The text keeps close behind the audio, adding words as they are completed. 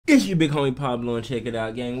It's your big homie Pablo, and check it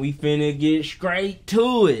out, gang. We finna get straight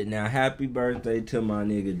to it. Now, happy birthday to my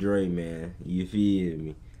nigga Dre, man. You feel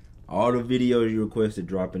me? All the videos you requested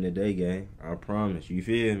dropping today, gang. I promise. You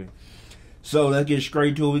feel me? So, let's get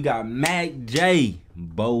straight to it. We got Mac J.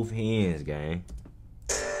 Both hands, gang.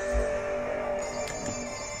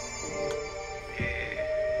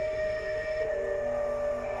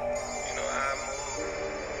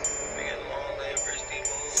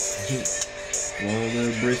 Long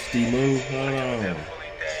little bristy move, hold on.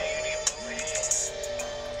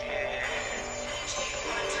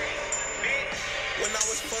 When I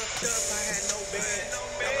was fucked up, I had no band.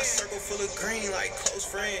 Now my circle full of green like close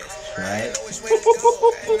friends. Right. No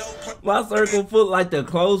my circle full like the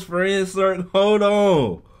close friends circle. Hold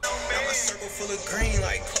on. Now my circle full of green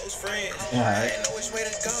like close friends. Right. I had no which way to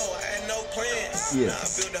go. I had no plans. Yeah. Now I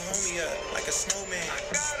built a homie up like a snowman.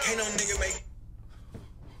 Can't no nigga make.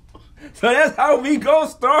 So that's how we gon'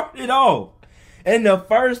 start it off. In the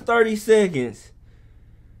first 30 seconds,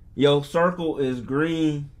 your circle is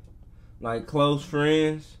green, like close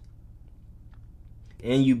friends,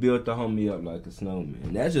 and you built the homie up like a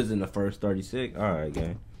snowman. That's just in the first 30 seconds. All right,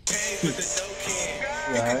 gang.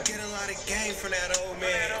 Right. Get a lot of game from that old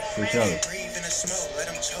man. For sure. Breathe in the smoke, let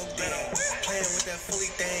him choke down. Playing with that fully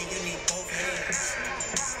thing, you need both hands.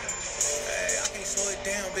 Hey, I can't slow it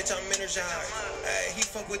down, bitch, I'm energized. Hey, he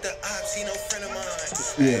fuck with the ops, he no friend of mine.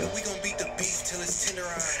 Yeah. Hey, we gon' beat the beef till it's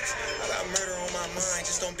tenderized. I got murder on my mind,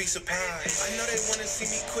 just don't be surprised. I know they wanna see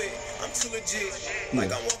me quit, I'm too legit. Like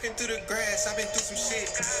I'm walking through the grass, I've been through some shit.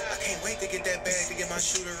 I can't wait to get that bag to get my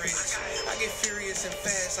shooter rich. I get furious and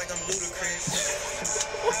fast like I'm ludicrous.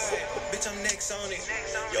 Hey, bitch, I'm next on it.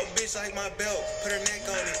 Yo, bitch like my belt, put her neck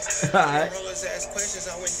on it. Alright. Rollers ask questions,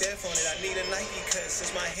 I went deaf on it. I need a Nike cut since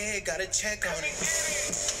my head got a check on it.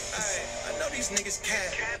 Hey, I know these niggas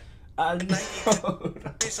cat. I know.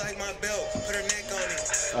 Bitch like my belt, put her neck on it.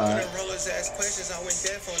 When the rollers ask questions, I went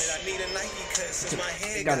deaf on it. I need a Nike cut since my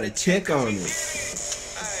head got a check on it.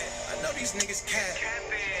 Hey, I know these niggas cat.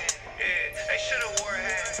 They should've wore a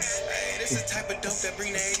hat. Hey, this is the type of dope that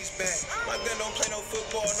bring the 80s back. My gun don't play no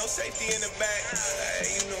football, no safety in the back.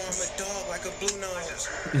 Hey, you know I'm a dog like a blue nose.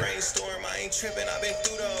 Brainstorm, I ain't tripping, I've been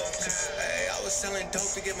through those. Hey, I was selling dope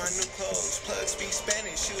to get my new clothes. Plug speak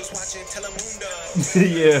Spanish, she was watching Telemundo.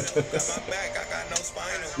 Yeah. Got my back, I got no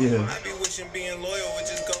spinal. Yeah. I be wishing being loyal would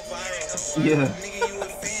just go viral. Yeah. Nigga, you a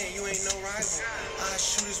fan, you ain't no rival. I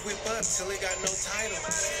shoot his whip up till it got no title.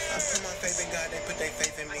 I put my faith in God, they put their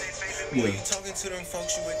faith in me. Yeah. When you talking to them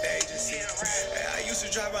folks, you with the agency. Hey, I used to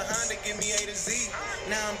drive a Honda, give me A to Z.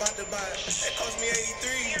 Now I'm about to buy, it cost me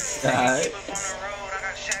 83. Alright. Keep up on the road, I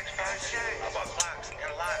got shacks folks. I bought blocks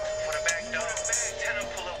and locks for the back door. Tend to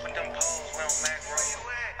pull up with them poles, we on Mac Road.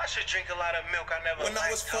 I should drink a lot of milk, I never. When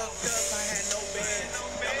I was fucked up, I had no band.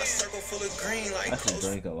 Now my circle full of green like I should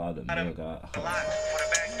drink a lot of milk. locks for the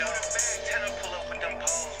back door. Tend to pull up with them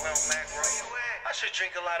poles, we on Mac Road. I should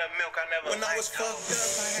drink a lot of milk, I never. When I was fucked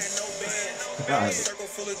up, I had no band. Now my circle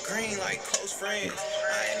full of green like close friends.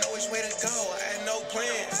 I ain't know which way to go, I had no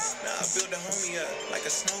plans. Now I built a homie up like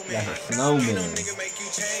a snowman. Like a snowman. Ain't no nigga make you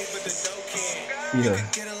change, but the dope can. Yeah. You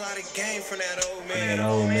can get a lot of game from that old man. That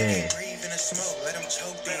old man. Breathe in the smoke, let him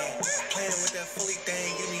choke down. Playing with that fully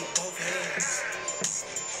thing, you need both hands.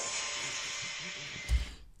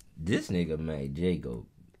 This nigga Mac J go.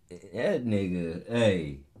 That nigga,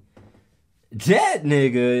 hey. That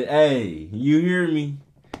nigga, hey. You hear me?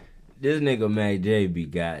 This nigga Mac J be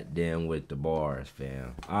goddamn with the bars,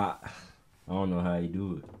 fam. I don't know how he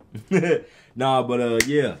do it. Nah, but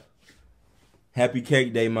yeah. Happy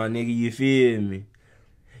cake day, my nigga. You feel me?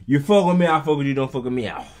 You fuck with me, I fuck with you. Don't fuck with me.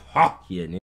 Yeah, nigga.